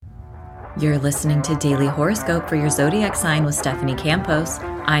You're listening to Daily Horoscope for your zodiac sign with Stephanie Campos.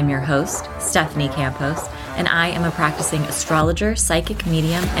 I'm your host, Stephanie Campos, and I am a practicing astrologer, psychic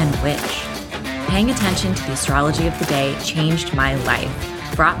medium, and witch. Paying attention to the astrology of the day changed my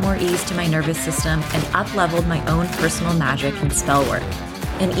life, brought more ease to my nervous system, and up-leveled my own personal magic and spell work.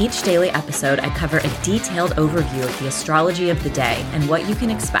 In each daily episode, I cover a detailed overview of the astrology of the day and what you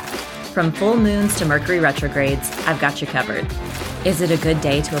can expect. From full moons to Mercury retrogrades, I've got you covered. Is it a good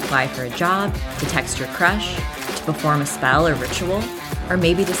day to apply for a job, to text your crush, to perform a spell or ritual, or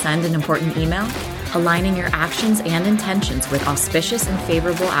maybe to send an important email? Aligning your actions and intentions with auspicious and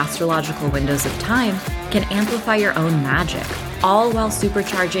favorable astrological windows of time can amplify your own magic, all while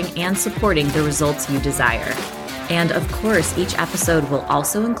supercharging and supporting the results you desire. And of course, each episode will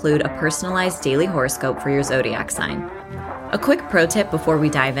also include a personalized daily horoscope for your zodiac sign. A quick pro tip before we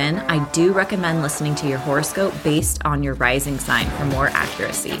dive in, I do recommend listening to your horoscope based on your rising sign for more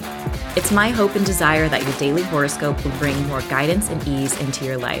accuracy. It's my hope and desire that your daily horoscope will bring more guidance and ease into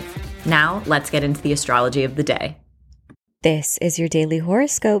your life. Now, let's get into the astrology of the day. This is your daily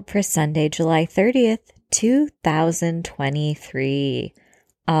horoscope for Sunday, July 30th, 2023.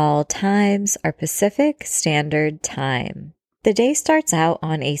 All times are Pacific Standard Time. The day starts out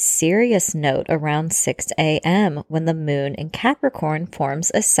on a serious note around 6 a.m. when the moon in Capricorn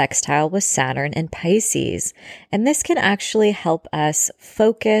forms a sextile with Saturn in Pisces. And this can actually help us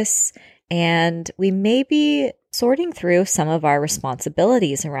focus, and we may be sorting through some of our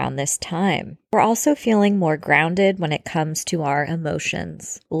responsibilities around this time. We're also feeling more grounded when it comes to our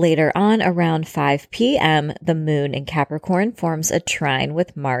emotions. Later on, around 5 p.m., the moon in Capricorn forms a trine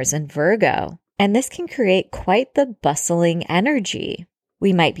with Mars in Virgo. And this can create quite the bustling energy.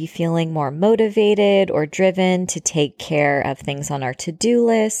 We might be feeling more motivated or driven to take care of things on our to-do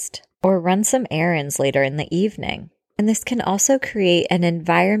list or run some errands later in the evening. And this can also create an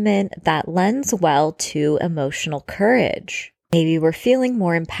environment that lends well to emotional courage. Maybe we're feeling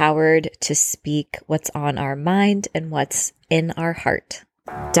more empowered to speak what's on our mind and what's in our heart.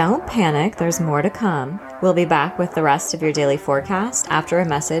 Don't panic, there's more to come. We'll be back with the rest of your daily forecast after a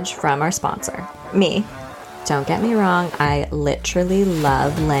message from our sponsor, me. Don't get me wrong, I literally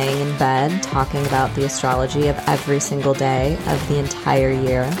love laying in bed talking about the astrology of every single day of the entire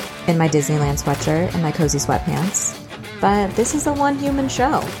year in my Disneyland sweatshirt and my cozy sweatpants. But this is a one human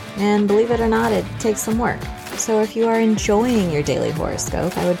show, and believe it or not, it takes some work. So if you are enjoying your daily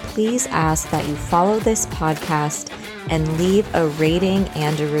horoscope, I would please ask that you follow this podcast and leave a rating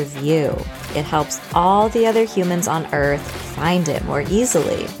and a review. It helps all the other humans on Earth find it more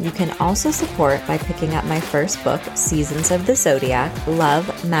easily. You can also support by picking up my first book, Seasons of the Zodiac,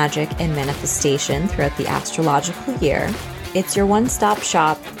 Love, Magic, and Manifestation Throughout the Astrological Year. It's your one-stop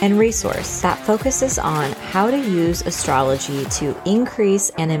shop and resource that focuses on how to use astrology to increase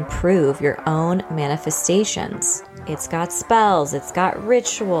and improve your own manifestations. It's got spells, it's got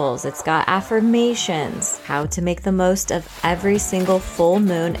rituals, it's got affirmations, how to make the most of every single full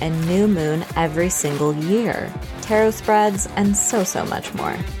moon and new moon every single year, tarot spreads, and so much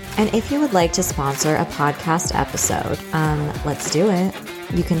more. And if you would like to sponsor a podcast episode, let's do it.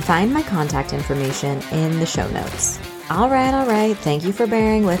 You can find my contact information in the show notes. All right. Thank you for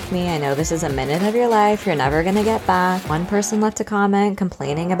bearing with me. I know this is a minute of your life you're never going to get back. One person left a comment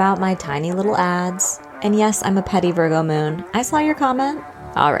complaining about my tiny little ads. And yes, I'm a petty Virgo moon. I saw your comment.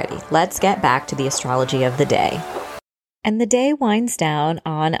 Alrighty, let's get back to the astrology of the day. And the day winds down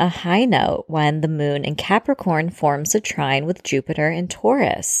on a high note when the moon in Capricorn forms a trine with Jupiter in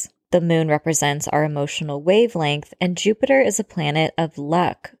Taurus. The moon represents our emotional wavelength, and Jupiter is a planet of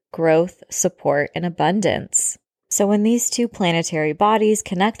luck, growth, support, and abundance. So when these two planetary bodies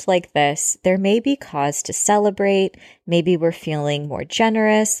connect like this, there may be cause to celebrate, maybe we're feeling more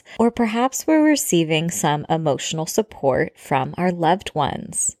generous, or perhaps we're receiving some emotional support from our loved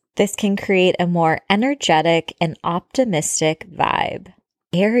ones. This can create a more energetic and optimistic vibe.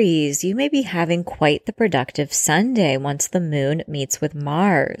 Aries, you may be having quite the productive Sunday once the moon meets with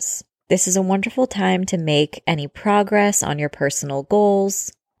Mars. This is a wonderful time to make any progress on your personal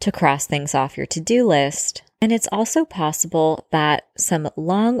goals, to cross things off your to-do list. And it's also possible that some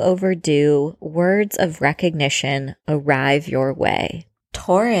long overdue words of recognition arrive your way.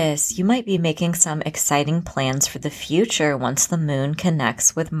 Taurus, you might be making some exciting plans for the future once the moon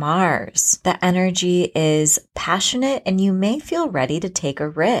connects with Mars. The energy is passionate and you may feel ready to take a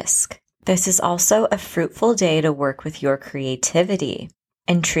risk. This is also a fruitful day to work with your creativity.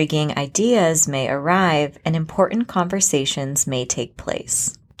 Intriguing ideas may arrive and important conversations may take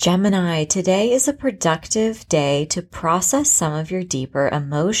place. Gemini, today is a productive day to process some of your deeper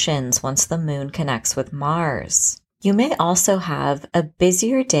emotions once the moon connects with Mars. You may also have a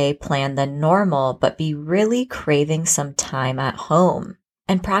busier day planned than normal, but be really craving some time at home.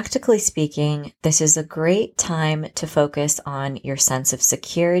 And practically speaking, this is a great time to focus on your sense of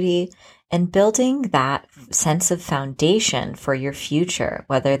security and building that sense of foundation for your future,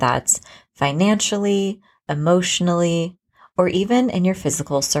 whether that's financially, emotionally, or even in your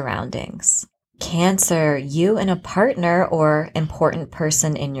physical surroundings. Cancer, you and a partner or important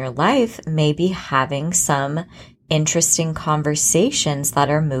person in your life may be having some interesting conversations that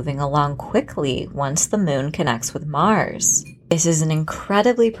are moving along quickly once the moon connects with Mars. This is an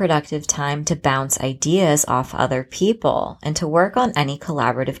incredibly productive time to bounce ideas off other people and to work on any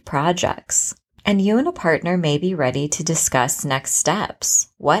collaborative projects. And you and a partner may be ready to discuss next steps.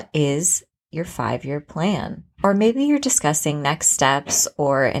 What is your 5-year plan? Or maybe you're discussing next steps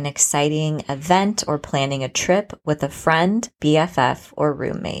or an exciting event or planning a trip with a friend, BFF, or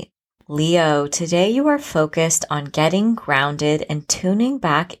roommate. Leo, today you are focused on getting grounded and tuning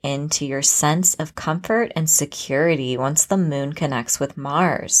back into your sense of comfort and security once the moon connects with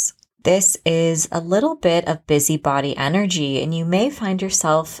Mars. This is a little bit of busybody energy, and you may find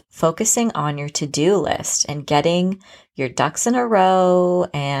yourself focusing on your to-do list and getting your ducks in a row,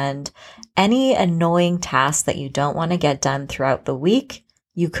 and any annoying tasks that you don't want to get done throughout the week,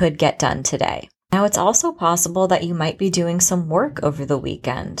 you could get done today. Now, it's also possible that you might be doing some work over the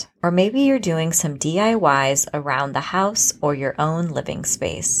weekend, or maybe you're doing some DIYs around the house or your own living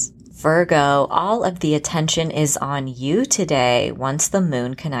space. Virgo, all of the attention is on you today once the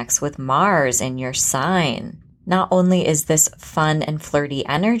moon connects with Mars in your sign. Not only is this fun and flirty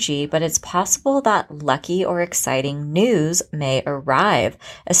energy, but it's possible that lucky or exciting news may arrive,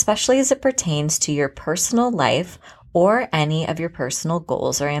 especially as it pertains to your personal life or any of your personal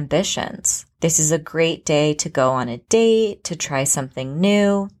goals or ambitions. This is a great day to go on a date, to try something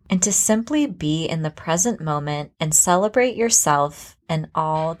new, and to simply be in the present moment and celebrate yourself and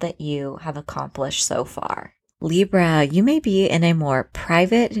all that you have accomplished so far. Libra, you may be in a more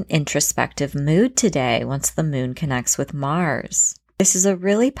private and introspective mood today once the moon connects with Mars. This is a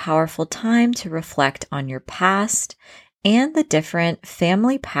really powerful time to reflect on your past and the different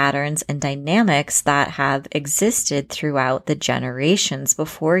family patterns and dynamics that have existed throughout the generations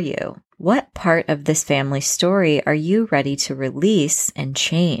before you. What part of this family story are you ready to release and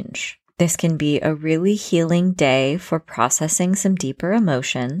change? This can be a really healing day for processing some deeper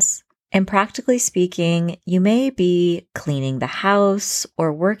emotions. And practically speaking, you may be cleaning the house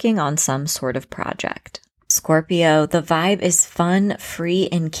or working on some sort of project. Scorpio, the vibe is fun, free,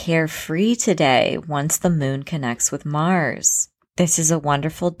 and carefree today once the moon connects with Mars. This is a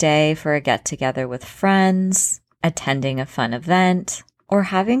wonderful day for a get-together with friends, attending a fun event, or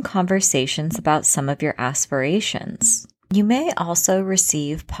having conversations about some of your aspirations. You may also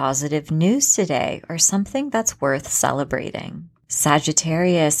receive positive news today or something that's worth celebrating.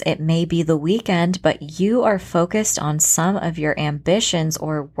 Sagittarius, it may be the weekend, but you are focused on some of your ambitions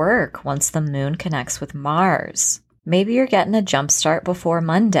or work once the moon connects with Mars. Maybe you're getting a jump start before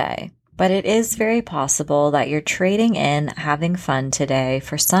Monday, but it is very possible that you're trading in having fun today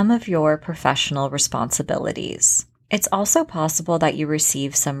for some of your professional responsibilities. It's also possible that you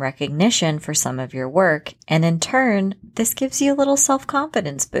receive some recognition for some of your work, and in turn, this gives you a little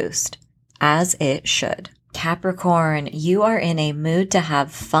self-confidence boost, as it should. Capricorn, you are in a mood to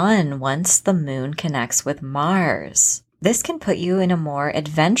have fun once the moon connects with Mars. This can put you in a more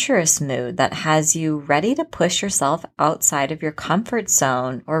adventurous mood that has you ready to push yourself outside of your comfort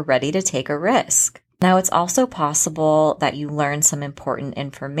zone or ready to take a risk. Now, it's also possible that you learn some important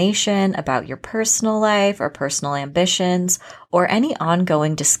information about your personal life or personal ambitions, or any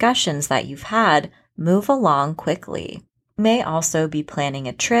ongoing discussions that you've had move along quickly. You may also be planning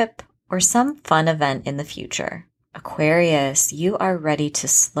a trip or some fun event in the future. Aquarius, you are ready to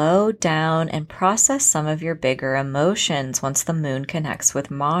slow down and process some of your bigger emotions once the moon connects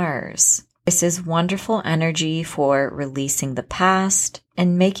with Mars. This is wonderful energy for releasing the past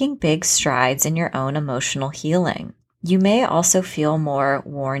and making big strides in your own emotional healing. You may also feel more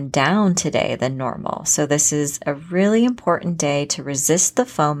worn down today than normal, so this is a really important day to resist the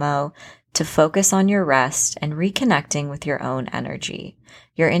FOMO, to focus on your rest and reconnecting with your own energy.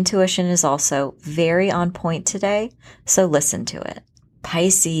 Your intuition is also very on point today, so listen to it.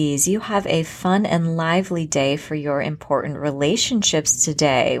 Pisces, you have a fun and lively day for your important relationships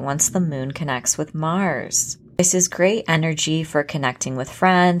today once the moon connects with Mars. This is great energy for connecting with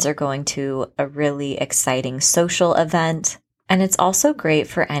friends or going to a really exciting social event. And it's also great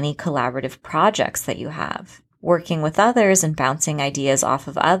for any collaborative projects that you have. Working with others and bouncing ideas off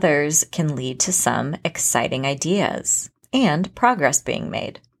of others can lead to some exciting ideas and progress being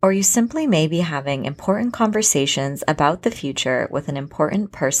made. or you simply may be having important conversations about the future with an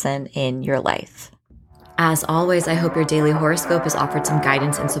important person in your life. As always, I hope your daily horoscope has offered some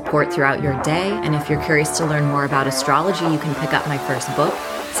guidance and support throughout your day. And if you're curious to learn more about astrology, you can pick up my first book,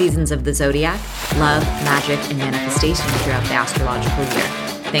 Seasons of the Zodiac, Love, Magic, and Manifestation throughout the astrological year.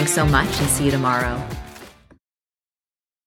 Thanks so much and see you tomorrow.